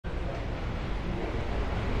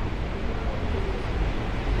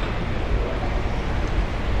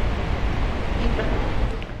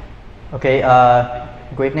Okay,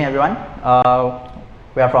 good evening everyone.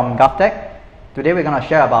 We are from GovTech. Today we're going to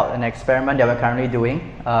share about an experiment that we're currently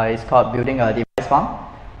doing. It's called building a device farm.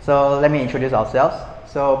 So let me introduce ourselves.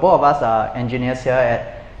 So both of us are engineers here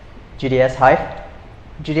at GDS Hive.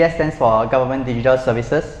 GDS stands for Government Digital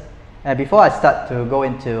Services. And before I start to go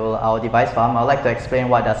into our device farm, I'd like to explain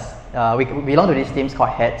what does, we belong to these teams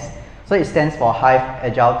called HATS. So it stands for Hive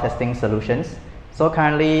Agile Testing Solutions. So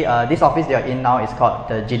currently, this office they are in now is called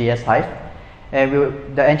the GDS Hive.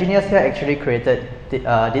 And the engineers here actually created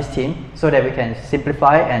this team so that we can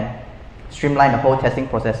simplify and streamline the whole testing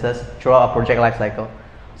processes throughout our project lifecycle.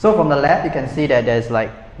 So from the left, you can see that there's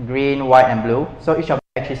like green, white, and blue. So each of them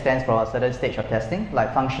actually stands for a certain stage of testing,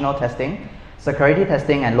 like functional testing, security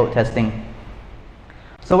testing, and load testing.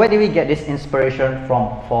 So where did we get this inspiration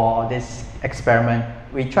from for this experiment?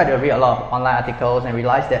 We tried to read a lot of online articles and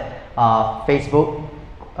realized that Facebook,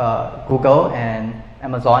 Google, and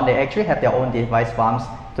Amazon, they actually have their own device farms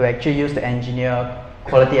to actually use to engineer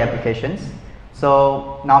quality applications.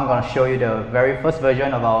 So now I'm going to show you the very first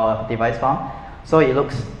version of our device farm. So it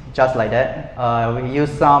looks just like that. We use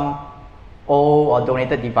some old or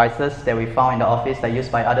donated devices that we found in the office that are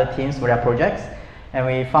used by other teams for their projects. And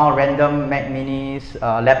we found random Mac Minis,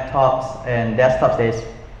 laptops, and desktops that is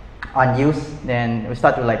unused. Then we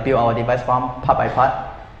start to like build our device farm part by part.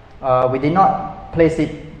 We did not place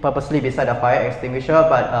it purposely beside a fire extinguisher,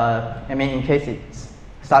 but I mean, in case it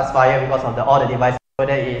starts fire because of all the devices over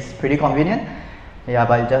there, is pretty convenient. Yeah,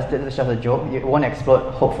 but it's just a joke. It won't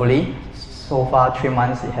explode, hopefully. So far, 3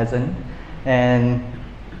 months it hasn't. And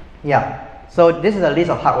yeah, so this is a list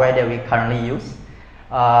of hardware that we currently use.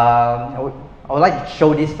 I would like to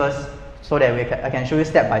show this first so that I can show you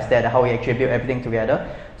step by step how we actually build everything together.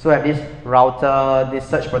 So we have this router, this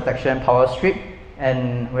surge protection power strip,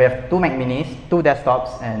 and we have 2 Mac Minis, 2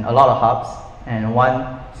 desktops, and a lot of hubs, and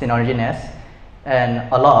 1 Synology NAS, and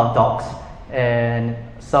a lot of docks, and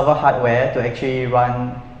server hardware to actually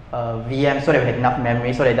run VM so that we have enough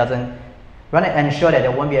memory so that it doesn't run and ensure that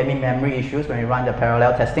there won't be any memory issues when we run the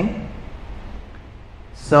parallel testing.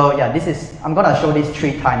 So yeah, I'm going to show this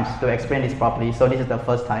 3 times to explain this properly. So this is the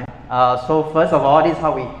first time. So first of all, this is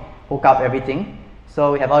how we hook up everything.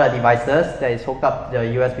 So we have all the devices that is hooked up to the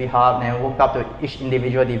USB hub and hooked up to each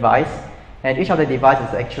individual device. And each of the devices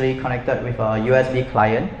is actually connected with a USB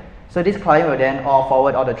client. So this client will then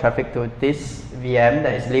forward all the traffic to this VM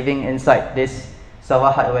that is living inside this server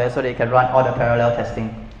hardware so they can run all the parallel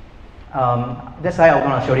testing. That's why I'm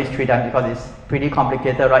going to show this 3 times because it's pretty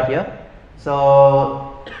complicated right here.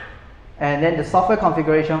 So, and then the software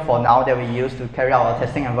configuration for now that we use to carry out our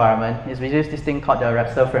testing environment is we use this thing called the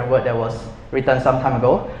Raptor framework that was written some time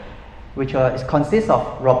ago, which consists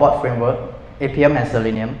of robot framework, Appium, and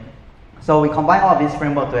Selenium. So we combine all of these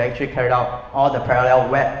framework to actually carry out all the parallel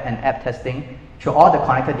web and app testing through all the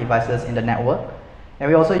connected devices in the network. And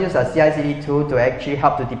we also use a CI/CD tool to actually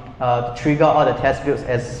help to trigger all the test builds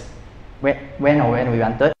as when we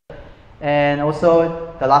wanted. And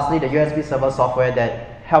also, lastly, the USB server software that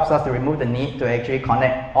helps us to remove the need to actually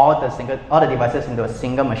connect all the devices into a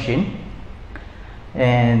single machine.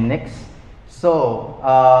 And next, so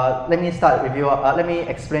let me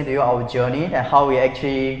explain to you our journey and how we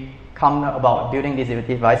actually come about building this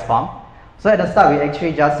device farm. So at the start, we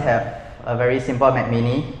actually just have a very simple Mac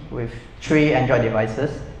Mini with 3 Android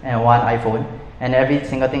devices and 1 iPhone, and every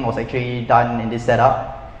single thing was actually done in this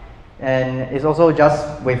setup. And it's also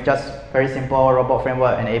just very simple robot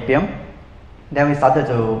framework and Appium. Then we started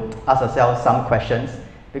to ask ourselves some questions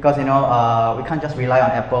because we can't just rely on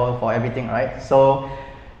Apple for everything, right? So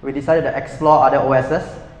we decided to explore other OSs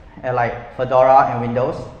like Fedora and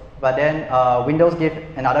Windows. But then Windows gave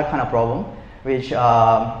another kind of problem, which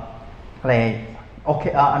regular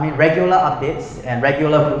updates and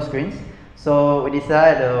regular blue screens. So we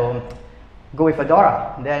decided to go with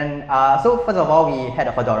Fedora. Then, so first of all, we had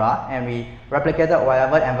a Fedora and we replicated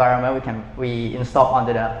whatever environment we installed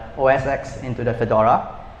onto the OS X into the Fedora.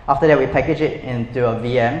 After that, we packaged it into a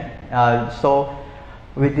VM. So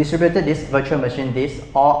we distributed this virtual machine disk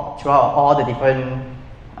throughout all the different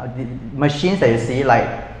machines that you see, like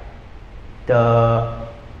the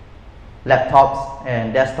laptops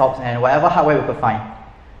and desktops and whatever hardware we could find.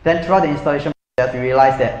 Then throughout the installation process, we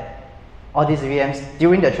realized that all these VMs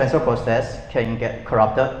during the transfer process can get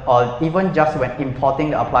corrupted, or even just when importing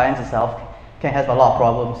the appliance itself can have a lot of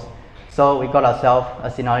problems. So we got ourselves a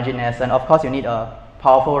Synology NAS, and of course you need a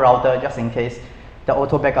powerful router just in case the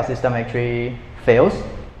auto backup system actually fails.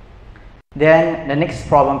 Then the next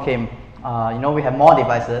problem came. We have more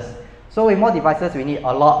devices. So with more devices, we need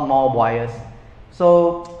a lot more wires.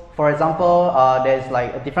 So for example, there's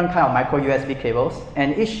like a different kind of micro USB cables,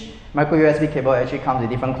 and each micro USB cable actually comes with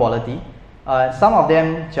different quality. Some of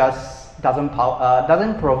them just doesn't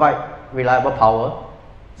provide reliable power.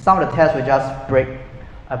 Some of the tests will just break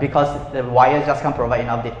because the wires just can't provide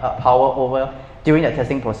enough power over during the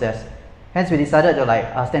testing process. Hence, we decided to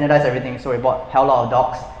standardize everything. So we bought a hell lot of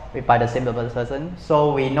docs by the same person.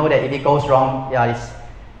 So we know that if it goes wrong, yeah, it's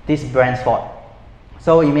this brand's fault.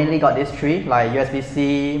 So we mainly got these three, like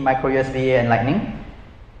USB-C, micro USB, and Lightning.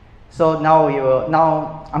 So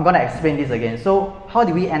now I'm gonna explain this again. So how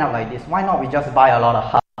did we end up like this? Why not we just buy a lot of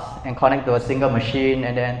hubs and connect to a single machine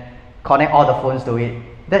and then connect all the phones to it?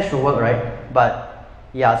 That should work, right? But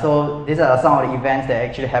yeah, so these are some of the events that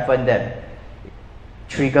actually happened that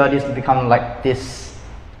trigger this to become like this.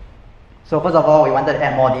 So first of all, we wanted to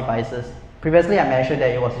add more devices. Previously, I mentioned that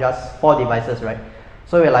it was just 4 devices, right?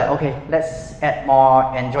 So we're like, okay, let's add more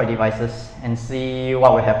Android devices and see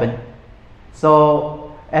what will happen.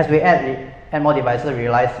 So as we add more devices, we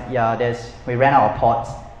realized, yeah, we ran out of ports.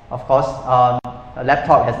 Of course, a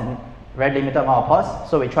laptop has a very limited amount of ports,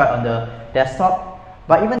 so we tried on the desktop.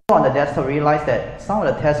 But even though on the desktop, we realized that some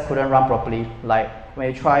of the tests couldn't run properly. Like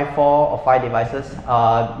when you try 4 or 5 devices,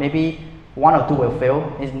 maybe 1 or 2 will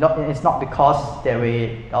fail. It's not because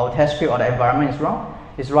that our test script or the environment is wrong.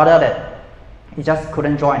 It's rather that it just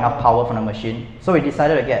couldn't draw enough power from the machine. So we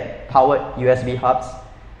decided to get powered USB hubs.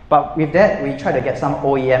 But with that, we tried to get some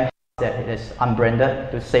OEM hubs that is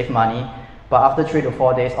unbranded to save money. But after 3 to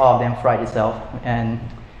 4 days, all of them fried itself. And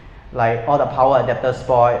like all the power adapters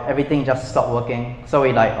spoiled, everything just stopped working. So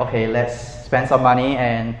we like, okay, let's spend some money,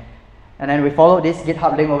 and then we followed this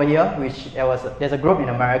GitHub link over here, which there's a group in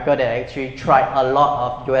America that actually tried a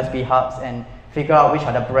lot of USB hubs and figure out which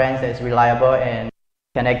are the brands that is reliable and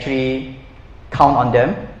can actually count on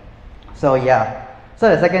them. So yeah.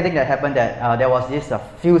 So the second thing that happened that there was a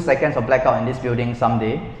few seconds of blackout in this building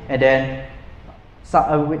someday, and then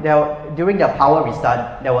during the power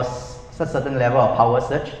restart, there was a certain level of power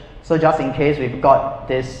surge. So just in case we've got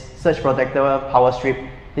this surge protector power strip,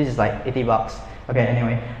 this is like 80 bucks. Okay,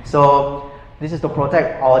 anyway, so this is to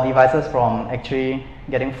protect our devices from actually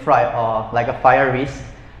getting fried or like a fire risk.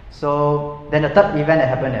 So then the third event that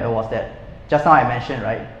happened was that just now I mentioned,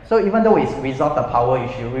 right? So even though we resolved the power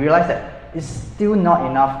issue, we realized that it's still not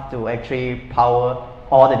enough to actually power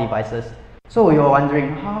all the devices. So we were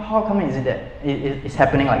wondering, how come is it that it's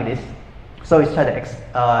happening like this? So we tried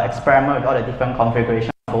to experiment with all the different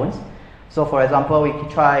configuration of phones. So for example, we could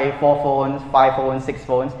try 4 phones, 5 phones, 6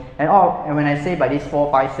 phones, and when I say by these 4,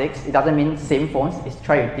 5, 6, it doesn't mean same phones. It's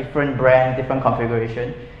tried with different brand, different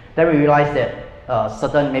configuration. Then we realized that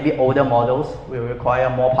certain maybe older models will require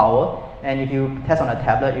more power, and if you test on a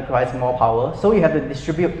tablet, it requires more power. So you have to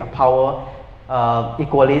distribute the power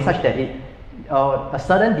equally, such that a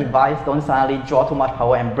certain device don't suddenly draw too much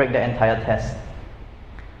power and break the entire test.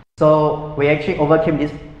 So we actually overcame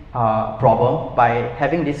this problem by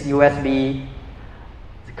having this USB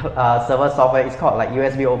server software. It's called like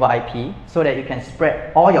USB over IP, so that you can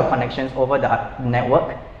spread all your connections over the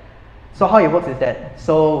network. So how it works is that,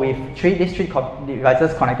 so with these three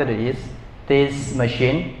devices connected to this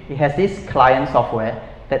machine, it has this client software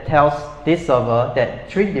that tells this server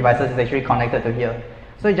that 3 devices is actually connected to here.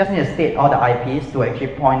 So you just need to state all the IPs to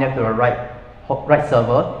actually point them to the right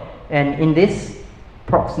server. And in this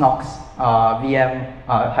Proxmox VM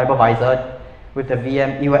hypervisor with the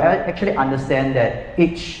VM, it will actually understand that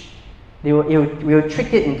it will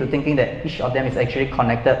trick it into thinking that each of them is actually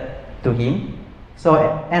connected to him. So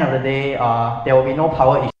at the end of the day, there will be no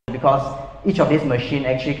power issue because each of these machines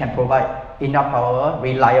actually can provide enough power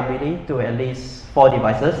reliably to at least 4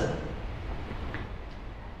 devices.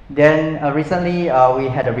 Then recently we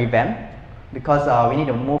had a revamp because we need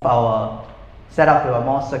to move our setup to a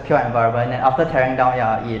more secure environment, and after tearing down,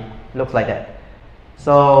 yeah, it looks like that.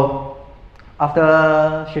 So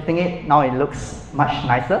after shifting it, now it looks much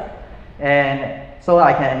nicer. And so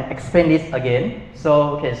I can explain this again.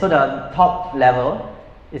 So okay, so the top level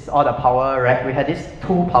is all the power rack. We had these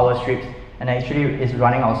 2 power strips, and actually it's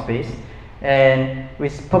running out of space. And we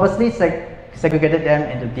purposely segregated them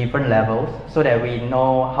into different levels so that we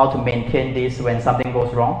know how to maintain this when something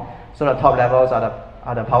goes wrong. So the top levels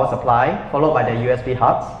are the power supply, followed by the USB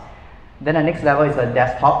hubs. Then the next level is the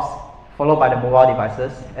desktops, followed by the mobile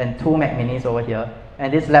devices, and 2 Mac minis over here.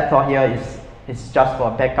 And this laptop here is just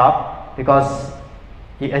for backup because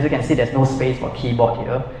as you can see, there's no space for keyboard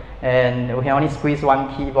here. And we can only squeeze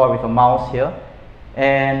 1 keyboard with a mouse here.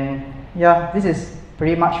 And yeah, this is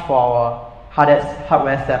pretty much for our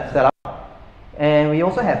hardware setup. And we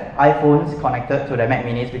also have iPhones connected to the Mac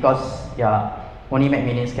minis because yeah, only Mac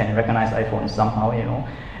minis can recognize iPhones somehow, you know.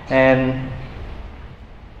 And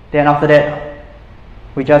then after that,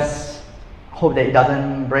 We just hope that it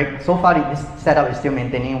doesn't break. So far, this setup is still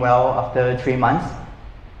maintaining well after 3 months.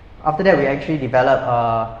 After that, we actually developed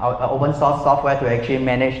our open source software to actually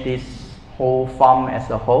manage this whole farm as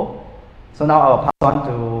a whole. So now I'll pass on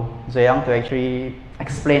to Zheyoung to actually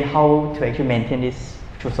explain how to actually maintain this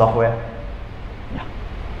through software. Yeah.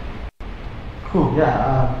 Cool.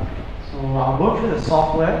 Yeah. So I'll go through the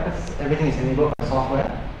software because everything is enabled by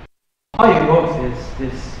software. How it works is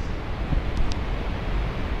this.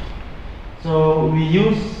 So we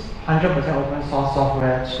use 100% open source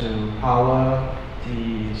software to power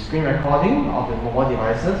the screen recording of the mobile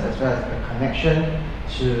devices as well as the connection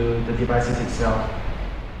to the devices itself.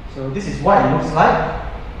 So this is what it looks like.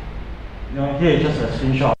 Here is just a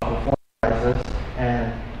screenshot of the 4 devices,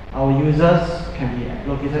 and our users can be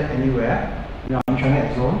located anywhere in our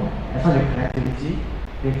intranet zone. As long as connectivity,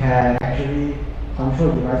 they can actually control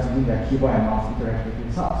the device using their keyboard and mouse interactively.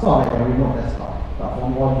 It's sort of like a remote desktop, but for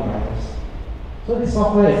mobile devices. So this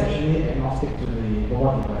software is actually agnostic to the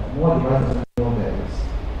mobile device. The mobile device doesn't know that it's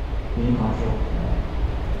being controlled.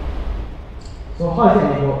 So how is it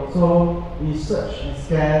enabled? So we search and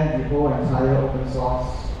scan the whole entire open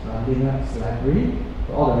source Linux library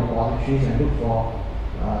for all the repositories and look for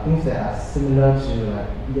things that are similar to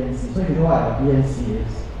BNC. So if you know what a BNC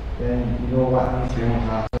is, then you know what these frameworks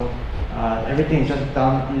are. So everything is just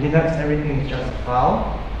done in Linux. Everything is just a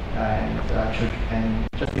file, and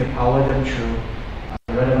just you power them through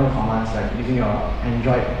relevant commands like using your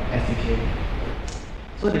Android SDK.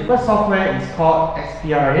 So the first software is called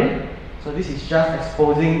XPRA. So this is just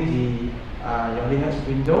exposing the your Linux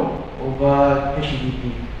window over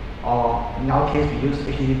HTTP, or in our case we use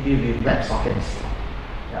HTTP with WebSockets.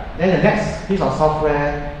 Yeah. Then the next piece of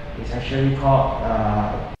software is actually called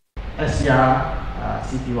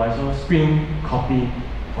SCR-CPY, so Screen Copy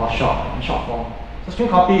for short, in short form. So Screen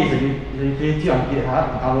Copy is a utility on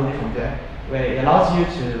GitHub. You can download it from there, where it allows you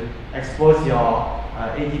to expose your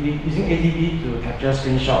ADB, using ADB to capture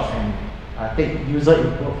screenshots and take user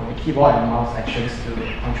input from the keyboard and mouse actions to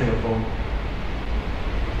control the phone.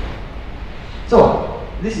 So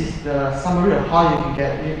this is the summary of how you can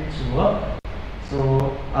get it to work. So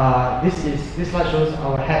this slide shows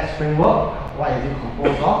our HEX framework. What is it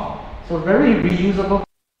composed of? So very reusable,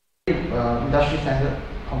 industry standard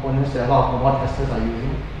components that a lot of mobile testers are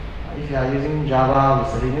using. If you are using Java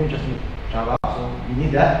with Selenium, just need Java. So you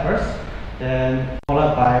need that first. Then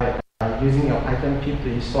followed by using your Python pip to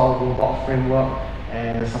install robot framework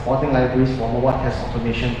and supporting libraries for mobile test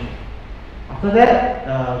automation. After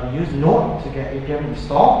that, we use Node to get Appium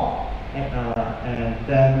installed. And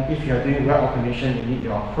then if you are doing web automation, you need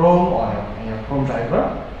your Chrome or your Chrome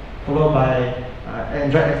driver, followed by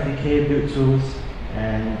Android SDK build tools.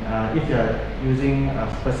 And if you are using a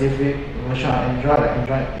specific version of Android, like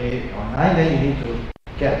Android 8 or 9, then you need to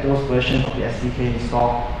get those versions of the SDK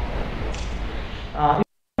installed. If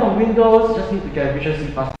on Windows, just need to get Visual C++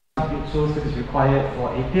 build tools because it's required for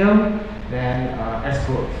Appium, then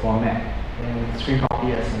Xcode for Mac. And Screen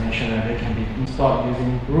Copy, as I mentioned earlier, can be installed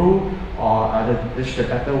using Brew, or the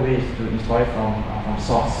better way is to install it from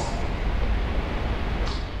source.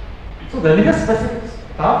 So the Linux specific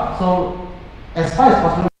stuff, so as far as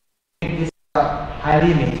possible, make this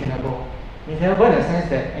highly maintainable. Maintainable in the sense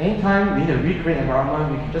that anytime we need a recreate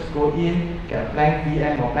environment, we can just go in, get a blank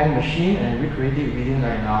VM or blank machine, and recreate it within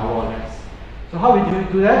like an hour or less. So how we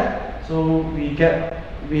do that? So we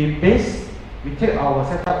take our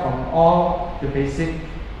setup from all the basic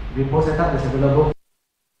repo setup that's available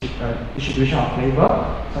distribution of flavor,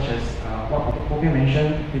 such as what Appium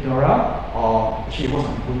mentioned, Fedora, or actually it works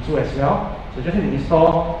on Ubuntu as well. So just need to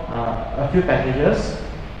install a few packages.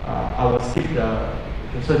 I will skip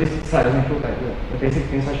so this slide doesn't include like the basic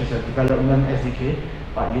things such as your development SDK,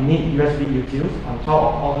 but you need USB utils on top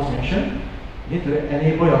of all those mentioned. You need to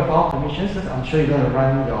enable your file permissions, because I'm sure you're going to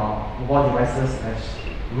run your mobile devices as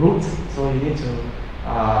root, so you need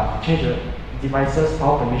to change the device's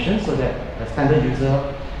file permissions so that a standard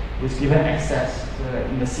user who is given access so that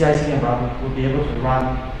in the CI/CD environment will be able to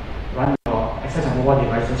run your access on mobile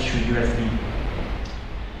devices through USB.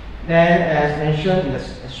 Then, as mentioned,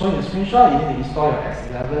 as shown in the screenshot, you need to install your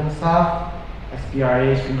X11 stuff,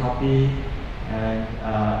 XPRA, Screen Copy, and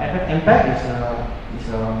MPEG is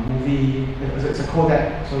a movie, it's a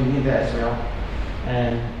codec, so you need that as well.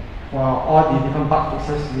 And for all the different bug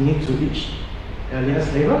fixes you need to each Linux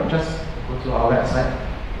flavor, just go to our website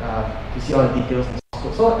to see all the details and source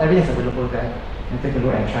code. So everything is available there, and take a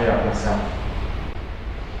look and try it out yourself.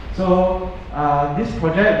 So this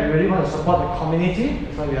project, we really want to support the community,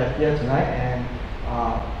 that's why we are here tonight, and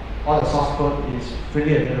all the source code is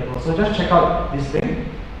freely available. So just check out this link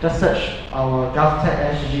just search our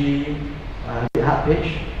GovTech.SG GitHub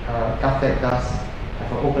page. GovTech does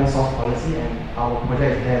have an open source policy, and our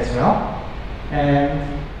project is there as well. And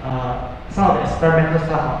some of the experimental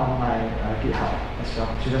stuff are on my GitHub as well.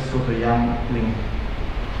 So just go to Young link.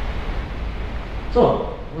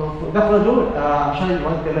 So, without further ado, I'm sure you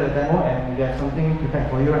want to take a demo, and we have something prepared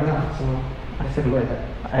for you right now. So let's take a look at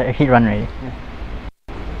that. I hit run already. Yeah.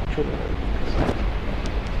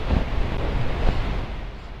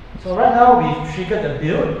 So right now we've triggered the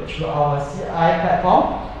build through our CI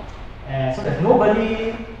platform, and so there's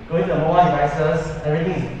nobody going to the mobile devices.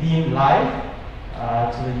 Everything is beamed live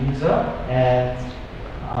to the user, and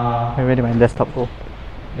Where did my desktop go?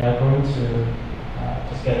 they are going to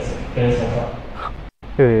just get it set up.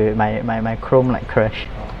 Wait, my Chrome like crash.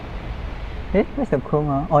 Eh, where's the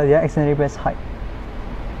Chrome? Oh, yeah, accidentally press hide.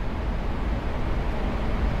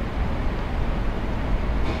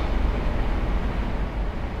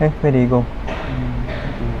 Eh, where did it go?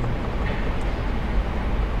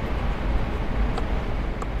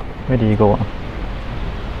 Where did it go?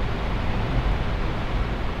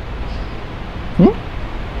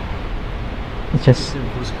 It's just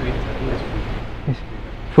full screen. it's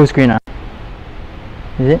full screen.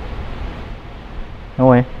 Is it? No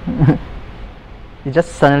way. It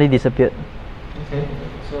just suddenly disappeared. Okay,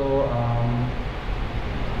 so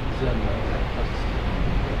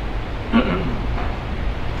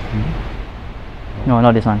No,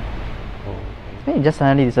 not this one. It just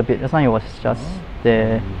suddenly disappeared. Just now it was just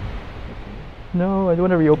there. No, I don't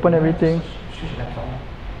want to reopen everything.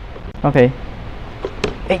 Okay.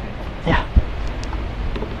 Hey, yeah.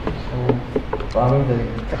 So, following the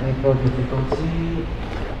technical difficulty,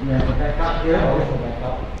 we have a backup here, also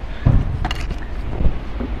backup.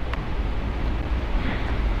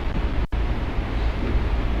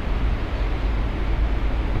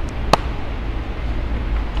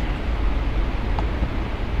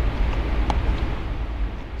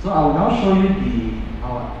 So I will now show you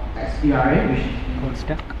our XPRA, which Got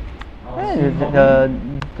stuck. Hey,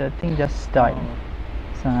 the thing just died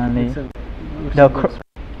suddenly.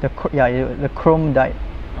 The Chrome died.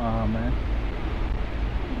 Oh man.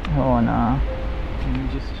 Oh no. Can you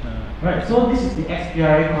just right, so this is the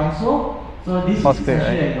XPRA console. So this is Software,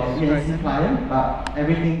 essentially your ENC client, but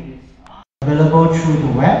everything is available through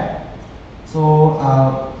the web. So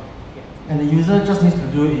and the user just needs to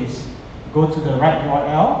do is go to the right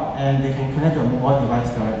URL, and they can connect to a mobile device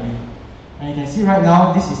directly. And you can see right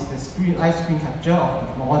now, this is the live screen capture of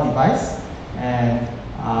the mobile device, and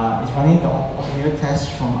it's running the automated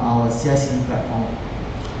test from our CI/CD platform.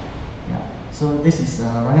 Yeah. So this is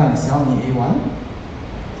running on the Xiaomi A1.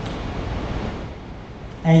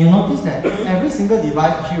 And you notice that every single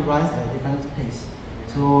device actually runs at a different pace.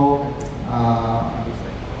 So,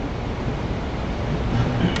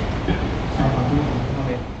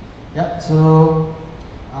 Okay. yeah, so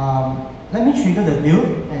let me trigger the build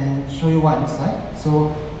and show you what it looks like.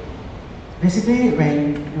 So basically,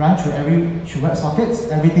 when you run through web sockets,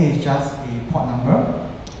 everything is just a port number,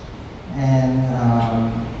 and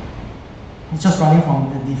it's just running from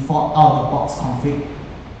the default out-of-the-box config.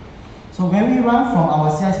 So when we run from our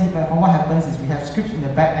CI/CD platform, what happens is we have scripts in the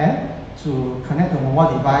back end to connect the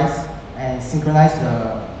mobile device and synchronize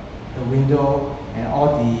the window and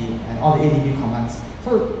all the ADB commands.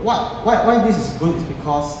 So why this is good is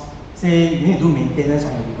because, say, you need to do maintenance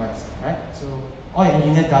on the device, right? So all your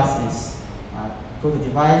engineer does is go to the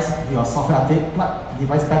device, do your software update, plug the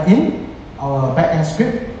device back in. Our back-end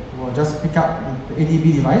script will just pick up the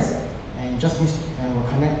ADB device and will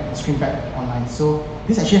connect the screen back online. So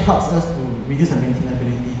this actually helps us to reduce the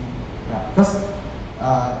maintainability, because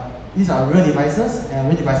these are real devices, and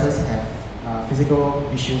real devices have physical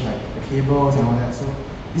issues like the cables and all that. So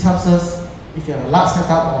this helps us. If you have a large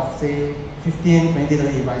setup of, say, 15, 20,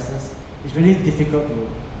 30 devices, it's really difficult to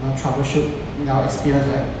troubleshoot. In our experience,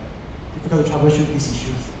 right? Difficult to troubleshoot these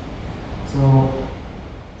issues. So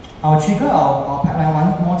I'll trigger our pipeline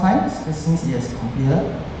one more time, since it has completed.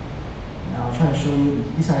 And I'll try to show you,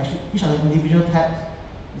 these are actually, each of the individual tabs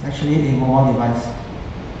is actually a mobile device,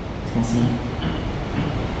 as you can see.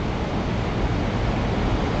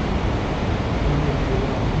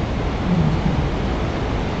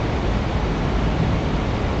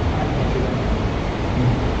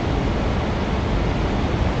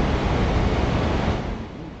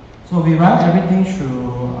 So we run everything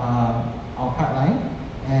through our pipeline,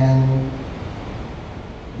 and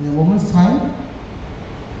in a moment's time,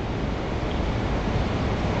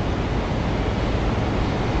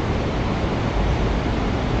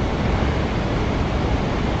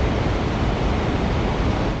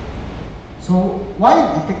 So why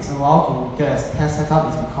it takes a while to get a test set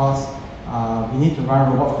up is because we need to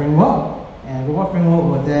run robot framework, and robot framework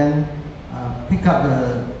will then pick up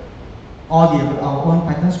our own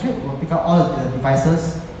Python script will pick up all of the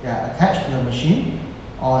devices that are attached to the machine,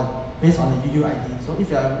 or based on the UUID. So if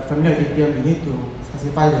you are familiar with Appium, you need to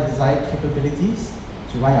specify the desired capabilities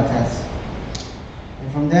to run your test.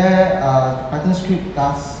 And from there, the Python script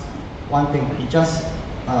does one thing. It just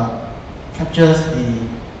captures the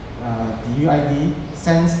UUID,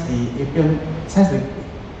 sends the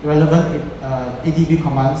relevant ADB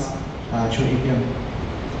commands through Appium.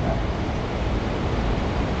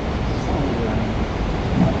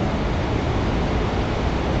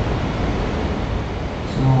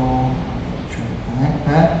 So I'm try to connect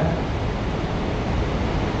that.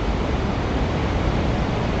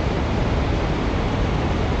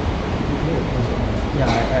 Yeah,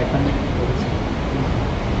 I connect.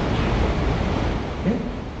 Okay.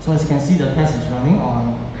 So as you can see, the test is running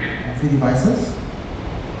on 3 devices.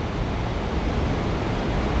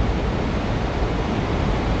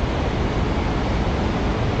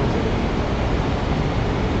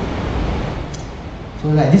 So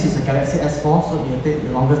like this is a Galaxy S4, so it will take the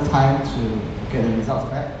longest time to get the results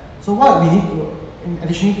back. So what we need to, in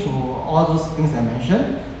addition to all those things I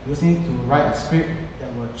mentioned, we also need to write a script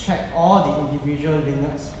that will check all the individual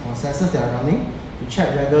Linux processes that are running to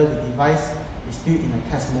check whether the device is still in a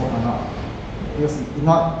test mode or not. Because if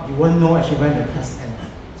not, you won't know actually when the test ends.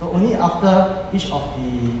 So only after each of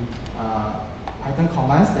the Python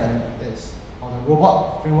commands that is, or the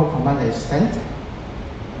robot framework command that is sent,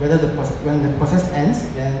 whether when the process ends,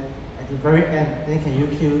 then at the very end, then can you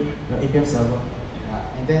kill your Appium server.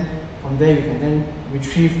 And then from there, you can then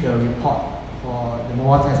retrieve the report for the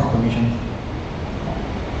mobile test automation.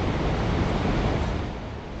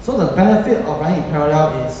 So the benefit of running in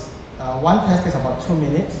parallel is one test takes about 2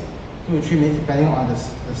 minutes, 2 to 3 minutes, depending on the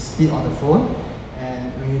speed of the phone.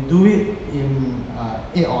 And when you do it in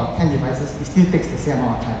 8 or 10 devices, it still takes the same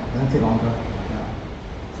amount of time. It doesn't take longer.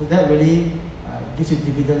 So that really gives you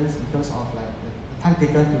dividends in terms of like the time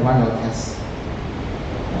taken to run your tests.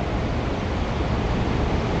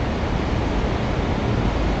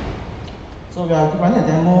 So we are running a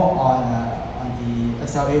demo on the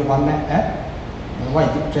SLA One Map app. And what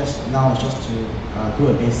I did just now is just to do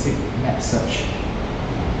a basic map search.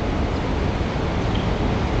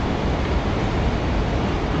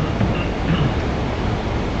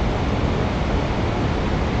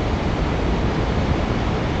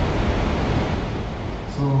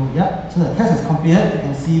 So yeah, so the test is completed. You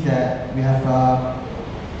can see that we have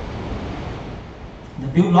the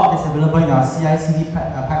build log is available in our CI/CD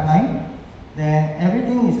pipeline. Then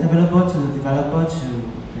everything is available to the developer to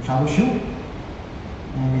troubleshoot.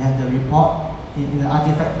 And we have the report in the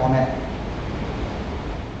artifact format,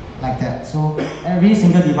 like that. So every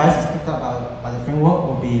single device is picked up by the framework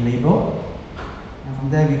will be labeled. And from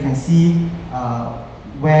there we can see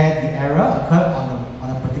where the error occurred on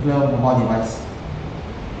a particular mobile device.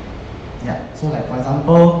 Yeah, so like for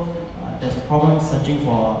example, there's a problem searching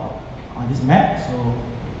for on this map, so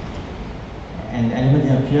an element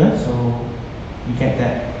didn't appear, so you get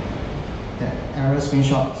that error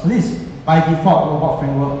screenshot. So this is by default robot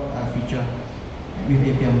framework feature with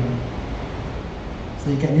Appium.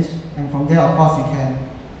 So you get this, and from there, of course, you can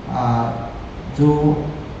do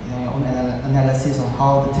your own analysis of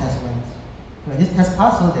how the test went. So this test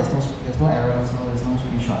passed, so there's no error, so there's no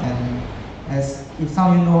screenshot. And as if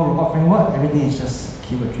some of you know robot framework, everything is just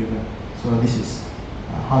keyword driven. So this is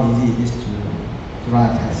how easy it is to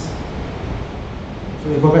run a test. So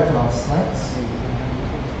we go back to our slides.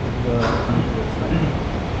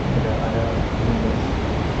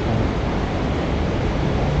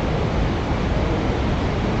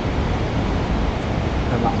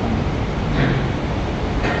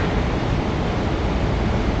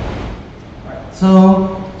 So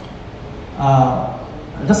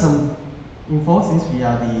just some info, since we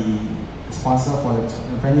are the sponsor for the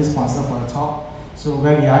venue sponsor for the talk. So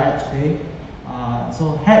where we are at today.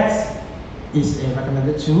 So HEADS is a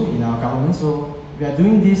recommended tool in our government. So we are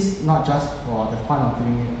doing this not just for the fun of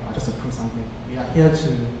doing it or just to prove something. We are here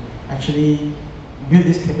to actually build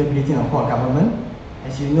this capability in our whole government.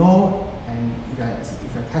 As you know, and if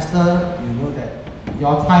you're a tester, you know that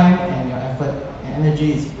your time and your effort and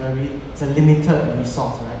energy is it's a limited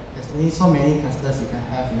resource, right? There's only so many testers you can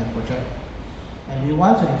have in a project. And we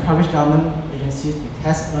want to encourage government agencies to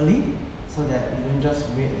test early so that you don't just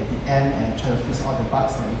wait at the end and try to fix all the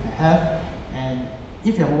bugs that you can have. And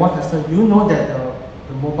if you're a mobile tester, you know that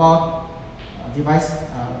the mobile device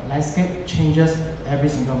landscape changes every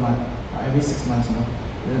single month, every 6 months, you know.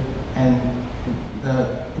 And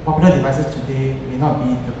the popular devices today may not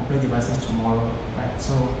be the popular devices tomorrow, right?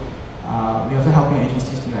 So we're also helping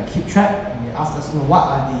agencies to like keep track, and they ask us, what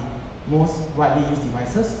are the most widely used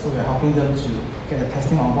devices. So we're helping them to get the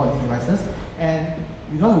testing on board these devices. And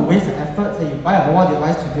we don't want to waste the effort. Say you buy a mobile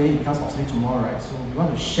device today, it becomes obsolete tomorrow, right? So we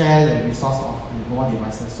want to share the resource of the mobile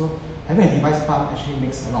devices. So having a device farm actually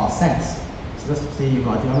makes a lot of sense. So let's say you've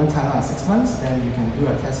got a development timeline of 6 months, then you can do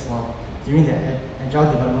a test for during the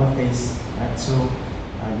agile development phase, right? So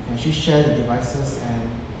you can actually share the devices, and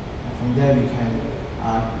from there we can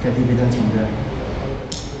get dividends from there.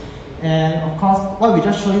 And of course, what we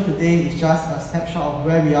just showed you today is just a snapshot of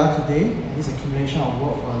where we are today, and this accumulation of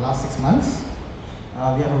work for the last 6 months.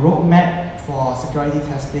 We have a roadmap for security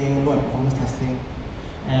testing, load and performance testing,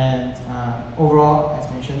 and overall, as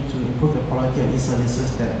mentioned, to improve the quality of these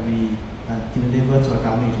services that we deliver to our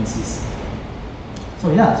government agencies.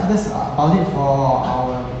 So yeah, so that's about it for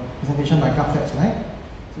our presentation by GovTech tonight.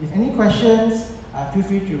 So if any questions, feel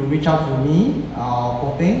free to reach out to me or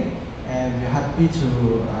Poping, and we're happy to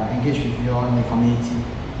engage with you all in the community.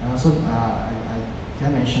 And also, I did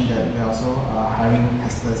mention that we're also hiring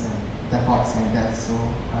testers and DevOps and devs, so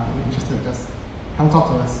if you're interested, just come talk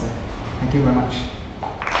to us. Thank you very much.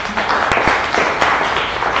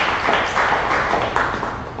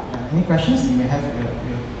 Any questions you may have?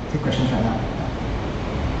 We'll take questions right now.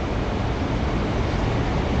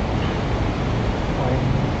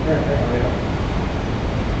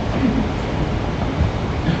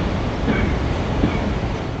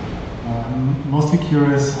 I'm mostly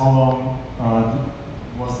curious how long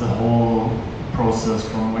was the whole process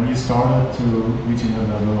from when you started to reaching the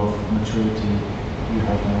level of maturity you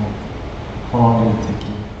have now? How long did it take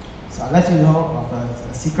you? So I'll let you know of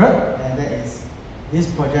a secret, and that is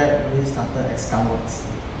this project really started at Skyworks.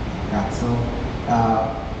 Yeah, so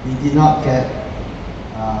we did not get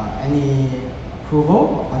any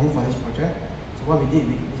approval or funding for this project. So what we did,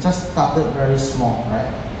 we just started very small, right?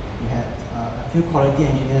 We had a few quality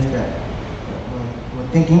engineers that were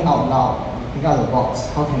thinking out loud, thinking out of the box.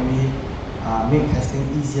 How can we make testing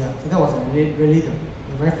easier? So that was really the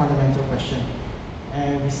very fundamental question.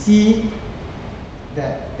 And we see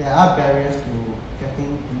that there are barriers to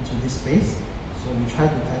getting into this space. So we try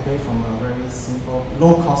to tackle it from a very simple,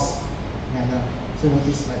 low-cost manner. So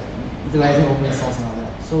notice like utilizing open source and all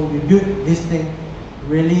that. So we built this thing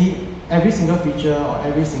really, every single feature or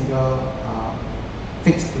every single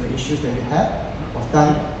fix to the issues that we had was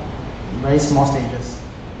done in very small stages.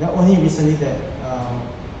 Then only recently that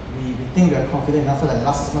we think we are confident enough, so that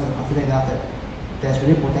last 6 months we are confident enough that there's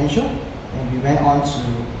really potential, and we went on to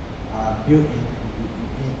build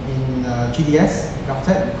in GDS,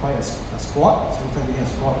 GovTech, we call it a squad, so we started building a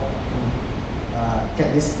squad to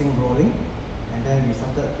get this thing rolling, and then we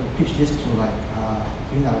started to pitch this to like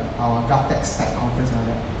during our GovTech Stack conference and all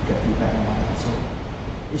that, to get feedback and all that. So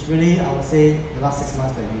it's really, I would say, the last 6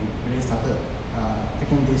 months that we really started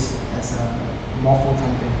taking this as a more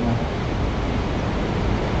full-time thing.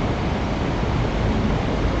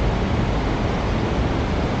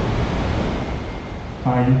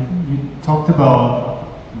 You talked about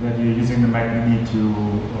that you're using the Mac Mini to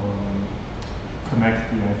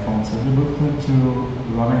connect the iPhones. Have you looked into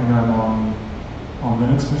running them on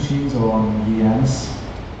Linux machines or on VMs?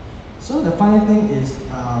 So the funny thing is,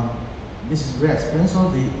 this is very expensive. So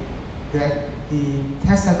the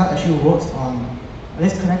test setup actually works on, at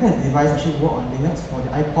least connecting the device actually work on Linux for the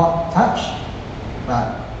iPod Touch,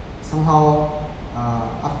 but somehow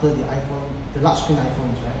after the iPhone, the large screen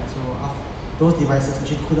iPhones, right? So after those devices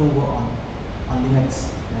actually couldn't work on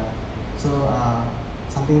Linux. Yeah. So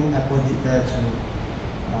something Apple did there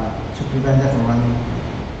to prevent that from running.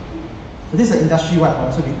 So this is an industry-wide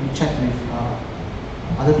problem. So we checked with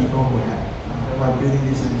other people who are building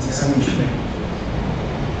this, and it's the same issue.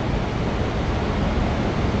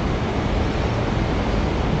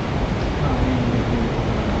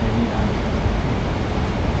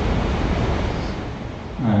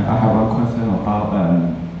 I have a question about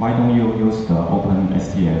why don't you use the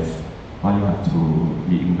OpenSTF? Why you have to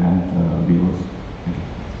reinvent the wheels?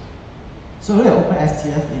 So really,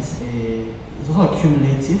 OpenSTF is also a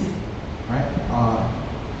cumulative, right?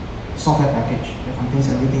 Software package that contains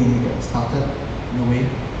everything you need to get started in a way.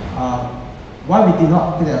 Why we did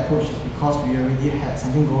not take that approach is because we already had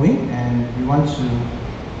something going, and we want to.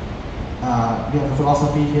 We have a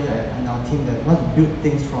philosophy here in our team that we want to build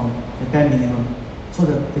things from the bare minimum. So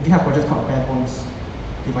the GitHub project is called Bare Bones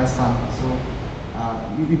Device Farm. So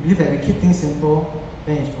we believe that we keep things simple,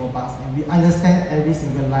 then it's robust, and we understand every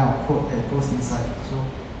single line of code that goes inside. So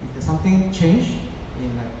if there's something changed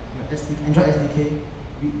in like your Android SDK,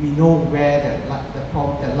 we know where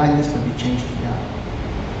that line needs to be changed. Yeah.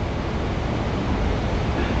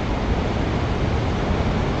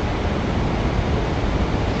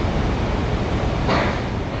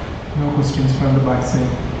 questions from the back side.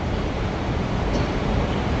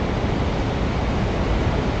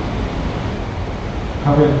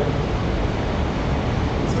 Javier.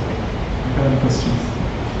 It's okay. You have any questions?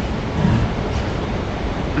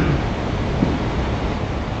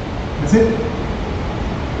 That's it?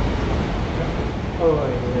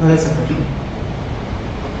 No, that's a question.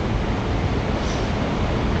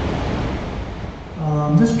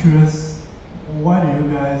 I'm just curious, why do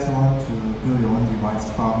you guys want to build your own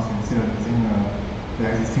device farms instead of using the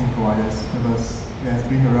existing providers? Because it has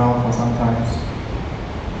been around for some time,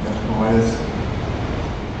 the providers.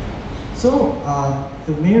 So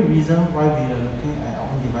the main reason why we are looking at our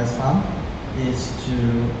own device farm is to,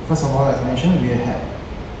 first of all, as mentioned, we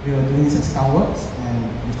were doing this as Scoutworks,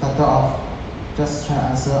 and we started off just trying to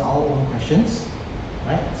answer our own questions,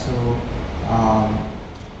 right? So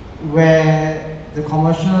where the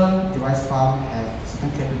commercial device farm have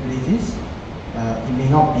certain capabilities, it may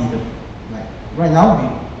not be right now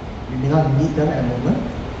we may not need them at the moment,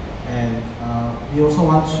 and we also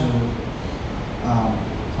want to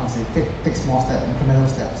take small steps, incremental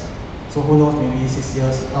steps. So who knows, maybe 6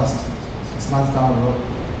 years, 6 months down the road,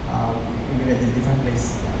 we may be at a different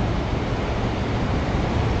place.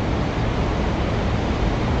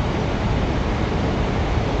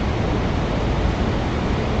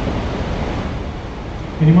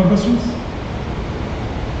 Any more questions?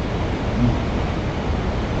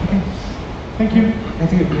 Okay. Thank you.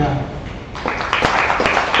 Thank you. Yeah.